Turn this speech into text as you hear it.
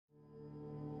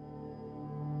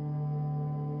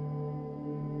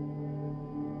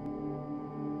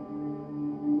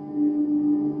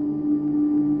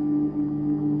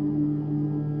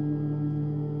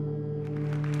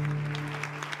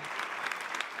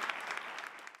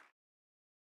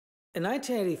In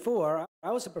 1984,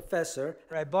 I was a professor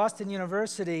at Boston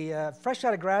University, fresh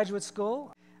out of graduate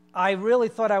school. I really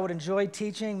thought I would enjoy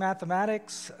teaching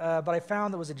mathematics, but I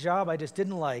found there was a job I just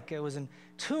didn't like. It was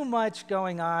too much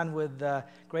going on with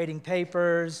grading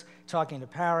papers, talking to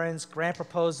parents, grant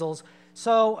proposals.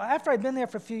 So after I'd been there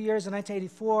for a few years in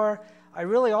 1984, I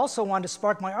really also wanted to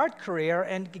spark my art career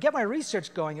and get my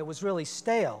research going. It was really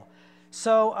stale.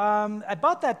 So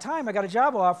about that time, I got a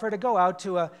job offer to go out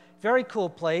to a very cool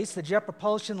place, the Jet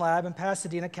Propulsion Lab in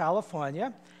Pasadena,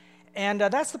 California. And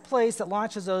that's the place that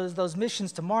launches those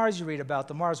missions to Mars you read about,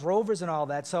 the Mars rovers and all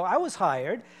that. So I was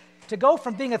hired to go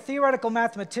from being a theoretical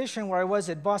mathematician, where I was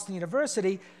at Boston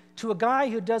University, to a guy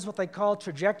who does what they call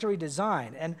trajectory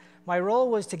design. And my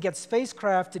role was to get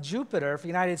spacecraft to Jupiter for the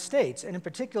United States, and in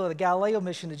particular, the Galileo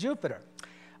mission to Jupiter.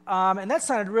 And that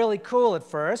sounded really cool at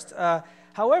first.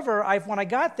 However, when I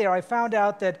got there, I found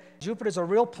out that Jupiter's a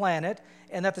real planet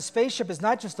and that the spaceship is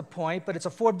not just a point, but it's a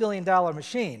 $4 billion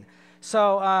machine.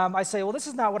 So I say, well, this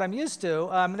is not what I'm used to.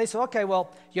 And they say, okay,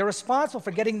 well, you're responsible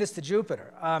for getting this to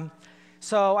Jupiter.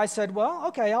 So I said, well,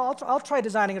 okay, I'll try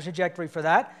designing a trajectory for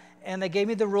that. And they gave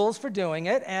me the rules for doing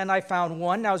it, and I found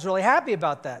one, and I was really happy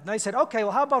about that. And they said, okay,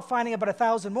 well, how about finding about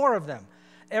 1,000 more of them?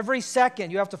 Every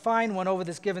second, you have to find one over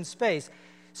this given space.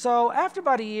 So after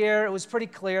about a year, it was pretty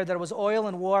clear that it was oil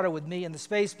and water with me in the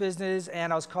space business,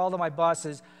 and I was called to my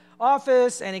boss's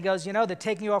office, and he goes, you know, they're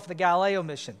taking you off the Galileo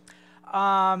mission.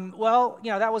 Well, you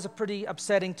know, that was pretty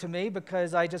upsetting to me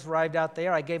because I just arrived out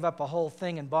there. I gave up a whole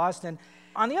thing in Boston.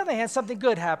 On the other hand, something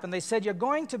good happened. They said, you're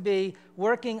going to be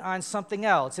working on something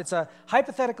else. It's a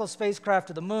hypothetical spacecraft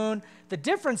to the moon. The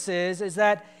difference is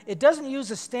that it doesn't use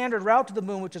a standard route to the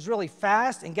moon, which is really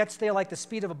fast and gets there like the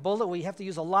speed of a bullet, where you have to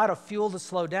use a lot of fuel to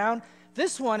slow down.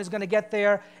 This one is going to get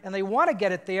there, and they want to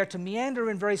get it there to meander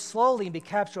in very slowly and be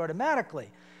captured automatically.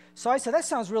 So I said, that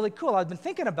sounds really cool. I've been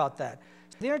thinking about that.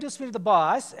 They introduced me to the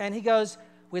boss, and he goes,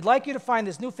 we'd like you to find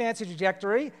this new fancy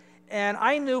trajectory. And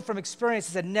I knew from experience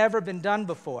this had never been done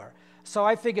before. So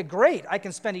I figured, great, I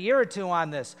can spend a year or two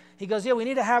on this. He goes, yeah, we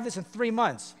need to have this in 3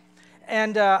 months.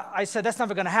 And I said, that's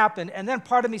never going to happen. And then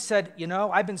part of me said, you know,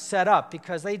 I've been set up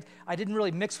because I didn't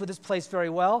really mix with this place very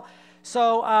well.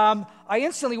 So I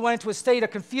instantly went into a state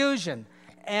of confusion.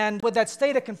 And with that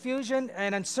state of confusion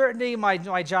and uncertainty,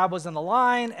 my job was on the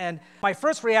line, and my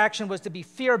first reaction was to be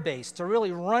fear-based, to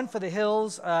really run for the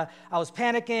hills. I was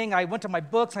panicking. I went to my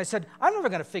books, and I said, I'm never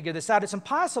going to figure this out. It's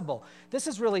impossible. This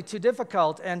is really too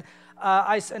difficult. And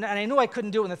I knew I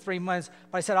couldn't do it in the 3 months,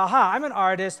 but I said, aha, I'm an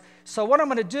artist, so what I'm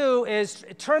going to do is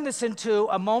turn this into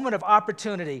a moment of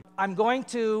opportunity. I'm going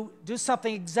to do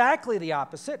something exactly the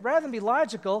opposite. Rather than be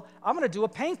logical, I'm going to do a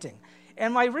painting.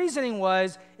 And my reasoning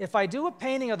was, if I do a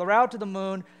painting of the route to the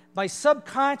moon, my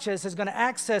subconscious is going to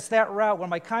access that route where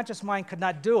my conscious mind could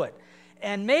not do it.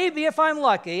 And maybe if I'm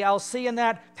lucky, I'll see in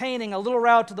that painting a little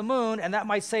route to the moon, and that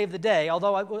might save the day,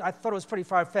 although I thought it was pretty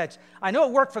far-fetched. I know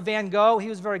it worked for Van Gogh. He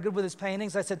was very good with his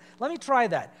paintings. I said, let me try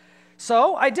that.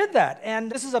 So I did that, and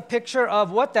this is a picture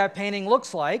of what that painting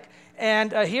looks like.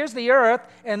 And here's the Earth,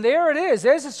 and there it is.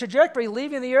 There's this trajectory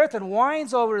leaving the Earth and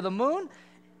winds over to the moon.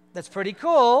 That's pretty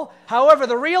cool. However,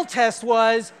 the real test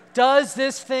was, does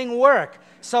this thing work?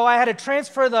 So I had to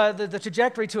transfer the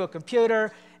trajectory to a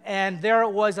computer, and there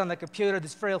it was on the computer,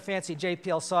 this very fancy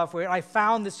JPL software. I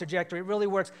found this trajectory. It really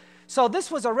works. So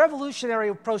this was a revolutionary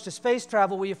approach to space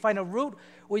travel, where you find a route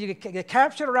where you get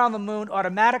captured around the moon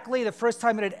automatically, the first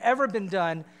time it had ever been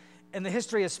done in the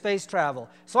history of space travel.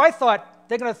 So I thought,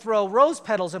 they're going to throw rose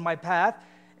petals in my path.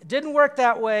 It didn't work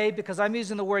that way because I'm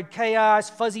using the word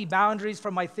chaos, fuzzy boundaries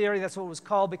from my theory. That's what it was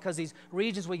called, because these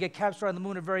regions where you get captured on the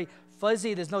moon are very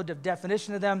fuzzy. There's no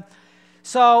definition of them.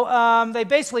 So they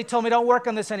basically told me, don't work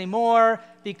on this anymore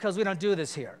because we don't do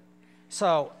this here.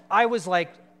 So I was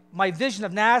like, my vision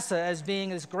of NASA as being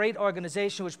this great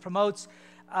organization which promotes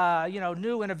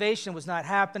new innovation was not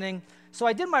happening. So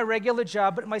I did my regular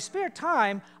job, but in my spare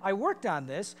time, I worked on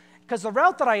this, because the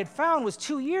route that I had found was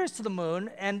 2 years to the moon,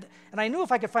 and I knew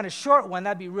if I could find a short one,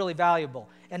 that'd be really valuable.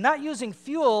 And not using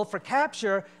fuel for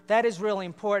capture, that is really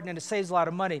important, and it saves a lot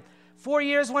of money. 4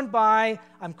 years went by.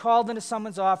 I'm called into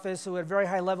someone's office who had a very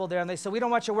high level there, and they said, we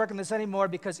don't want you working this anymore,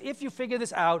 because if you figure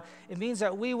this out, it means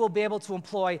that we will be able to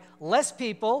employ less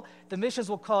people. The missions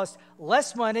will cost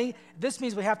less money. This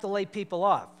means we have to lay people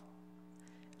off.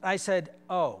 I said,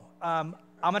 oh, I'm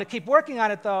going to keep working on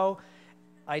it, though.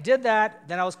 I did that.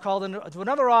 Then I was called into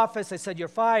another office. They said, you're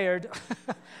fired.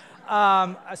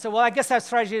 I said, well, I guess that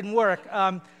strategy didn't work.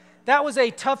 That was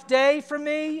a tough day for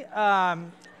me.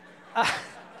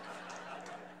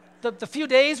 The few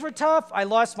days were tough. I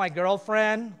lost my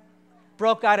girlfriend,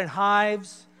 broke out in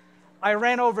hives. I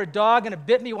ran over a dog and it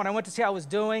bit me when I went to see how I was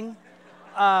doing.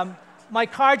 My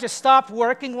car just stopped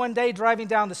working one day driving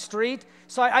down the street.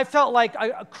 So I felt like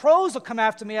crows would come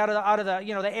after me out of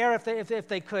the the air if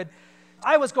they could.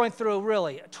 I was going through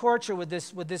really torture with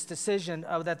this decision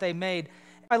that they made.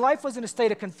 My life was in a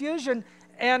state of confusion,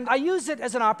 and I used it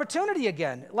as an opportunity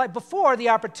again. Like before, the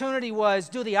opportunity was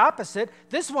do the opposite.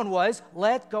 This one was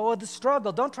let go of the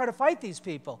struggle. Don't try to fight these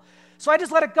people. So I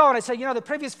just let it go, and I said, the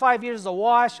previous 5 years is a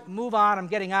wash. Move on. I'm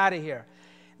getting out of here.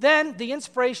 Then the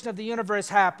inspiration of the universe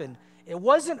happened. It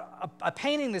wasn't a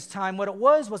painting this time. What it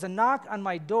was a knock on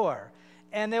my door.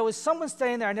 And there was someone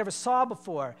staying there I never saw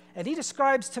before. And he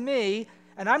describes to me,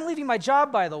 and I'm leaving my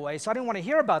job, by the way, so I didn't want to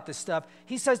hear about this stuff.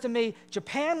 He says to me,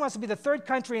 Japan wants to be the third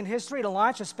country in history to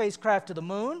launch a spacecraft to the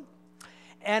moon.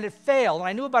 And it failed. And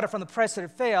I knew about it from the press that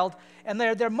it failed. And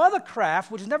their mother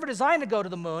craft, which was never designed to go to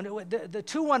the moon, the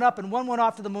two went up and one went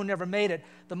off to the moon, never made it.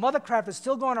 The mother craft is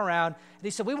still going around. And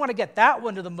he said, we want to get that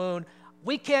one to the moon.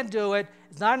 We can't do it.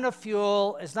 It's not enough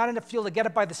fuel. It's not enough fuel to get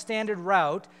it by the standard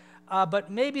route.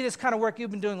 But maybe this kind of work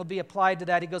you've been doing will be applied to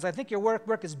that. He goes, I think your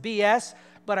work is BS,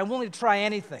 but I'm willing to try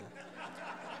anything.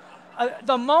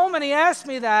 The moment he asked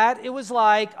me that, it was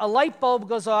like a light bulb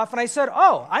goes off, and I said,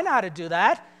 oh, I know how to do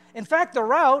that. In fact, the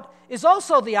route is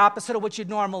also the opposite of what you'd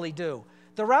normally do.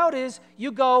 The route is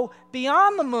you go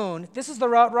beyond the moon. This is the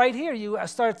route right here. You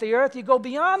start at the Earth. You go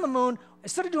beyond the moon.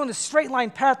 Instead of doing a straight line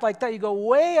path like that, you go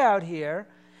way out here.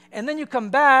 And then you come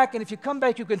back. And if you come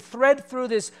back, you can thread through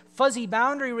this fuzzy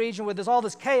boundary region where there's all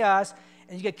this chaos.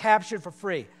 And you get captured for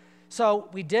free. So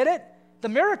we did it. The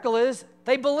miracle is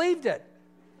they believed it.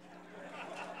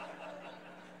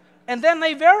 And then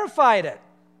they verified it.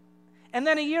 And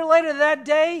then a year later that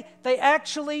day, they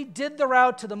actually did the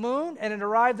route to the moon, and it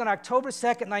arrived on October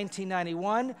 2nd,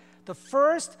 1991, the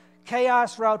first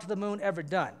chaos route to the moon ever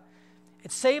done.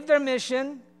 It saved their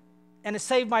mission, and it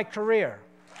saved my career.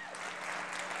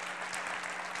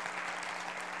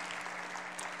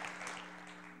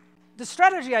 The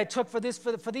strategy I took for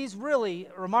these really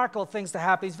remarkable things to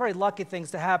happen, these very lucky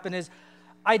things to happen, is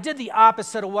I did the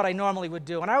opposite of what I normally would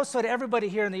do. And I would say to everybody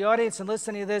here in the audience and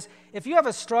listening to this, if you have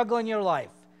a struggle in your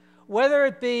life, whether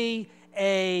it be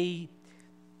a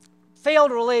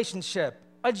failed relationship,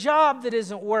 a job that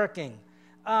isn't working,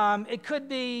 it could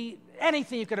be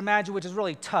anything you could imagine which is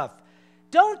really tough,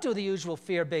 don't do the usual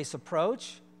fear-based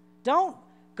approach. Don't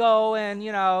go and,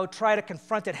 try to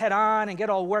confront it head on and get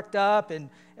all worked up and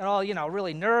all,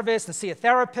 really nervous and see a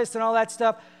therapist and all that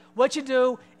stuff. What you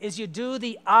do is you do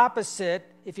the opposite.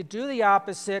 If you do the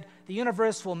opposite, the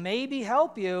universe will maybe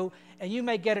help you, and you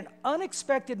may get an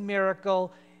unexpected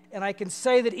miracle. And I can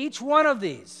say that each one of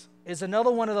these is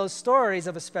another one of those stories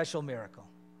of a special miracle.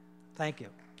 Thank you.